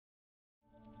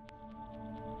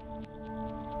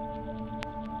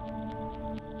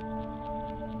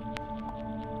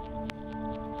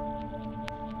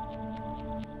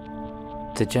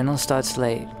The journal starts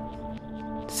late,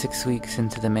 6 weeks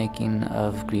into the making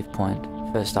of Grief Point.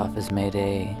 First off is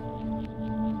Mayday,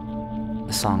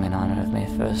 a song in honor of May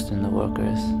 1st and the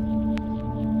workers.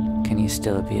 Can you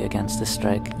still be against the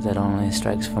strike that only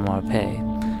strikes for more pay?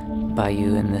 By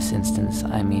you in this instance,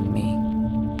 I mean me.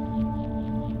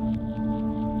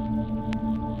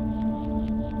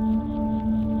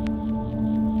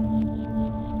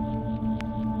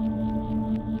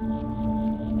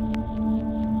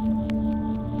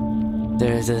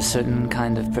 There is a certain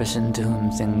kind of person to whom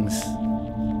things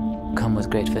come with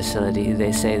great facility.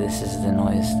 They say this is the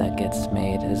noise that gets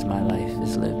made as my life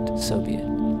is lived, so be it.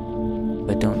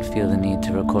 But don't feel the need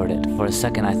to record it. For a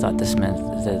second I thought this meant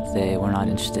that they were not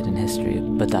interested in history,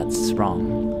 but that's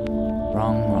wrong.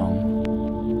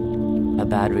 Wrong. A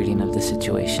bad reading of the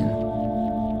situation.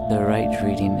 The right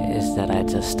reading is that I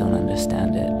just don't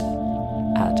understand it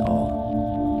at all.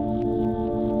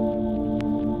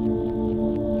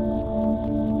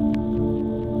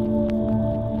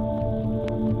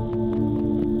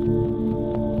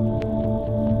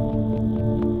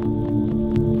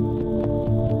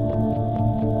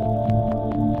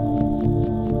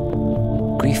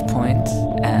 Grief Point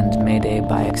and Mayday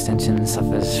by extension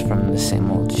suffers from the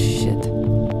same old shit.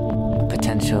 A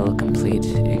potential complete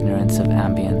ignorance of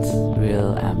ambience,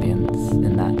 real ambience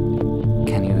in that.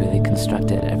 Can you really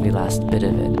construct it, every last bit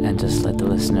of it, and just let the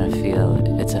listener feel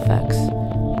its effects?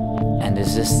 And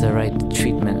is this the right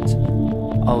treatment?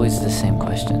 Always the same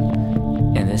question.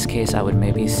 In this case I would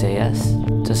maybe say yes,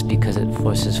 just because it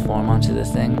forces form onto the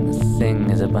thing. The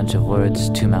thing is a bunch of words,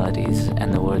 two melodies,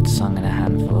 and the words sung in a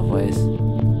handful of ways.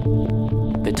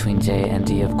 Between J and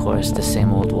D, of course, the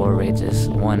same old war rages,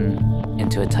 one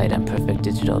into a tight and perfect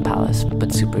digital palace,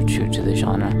 but super true to the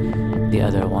genre, the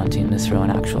other wanting to throw in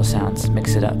actual sounds,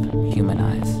 mix it up,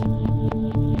 humanize.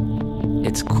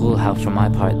 It's cool how, for my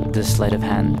part, the sleight of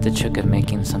hand, the trick of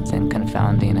making something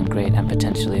confounding and great and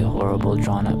potentially horrible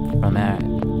drawn up from air,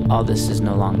 all this is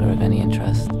no longer of any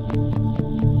interest.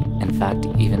 In fact,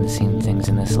 even seeing things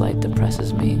in this light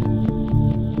depresses me.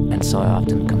 And so I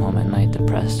often come home at night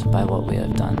depressed by what we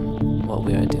have done, what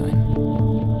we are doing.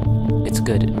 It's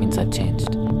good, it means I've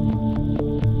changed.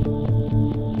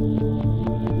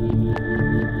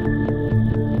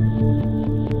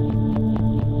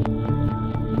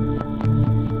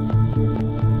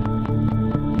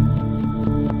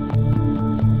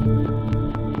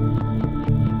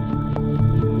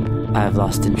 I have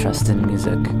lost interest in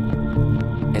music.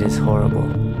 It is horrible.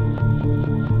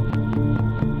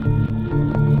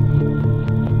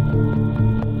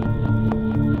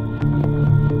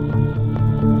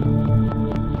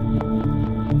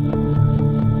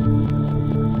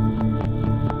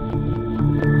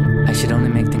 I should only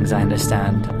make things I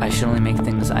understand. I should only make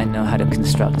things I know how to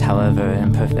construct, however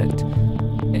imperfect.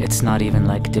 It's not even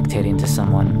like dictating to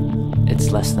someone.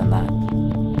 It's less than that.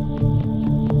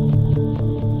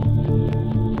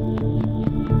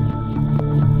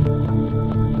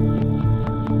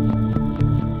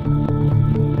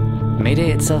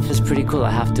 Mayday itself is pretty cool,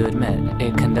 I have to admit.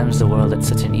 It condemns the world at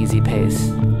such an easy pace.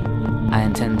 I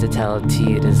intend to tell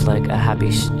T it is like a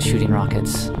happy shooting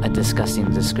rockets, a disgusting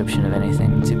description of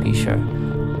anything, to be sure.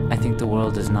 I think the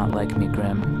world does not like me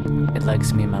grim. It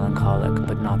likes me melancholic,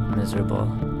 but not miserable.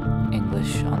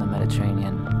 English on the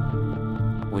Mediterranean,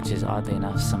 which is oddly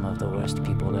enough some of the worst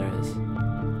people there is.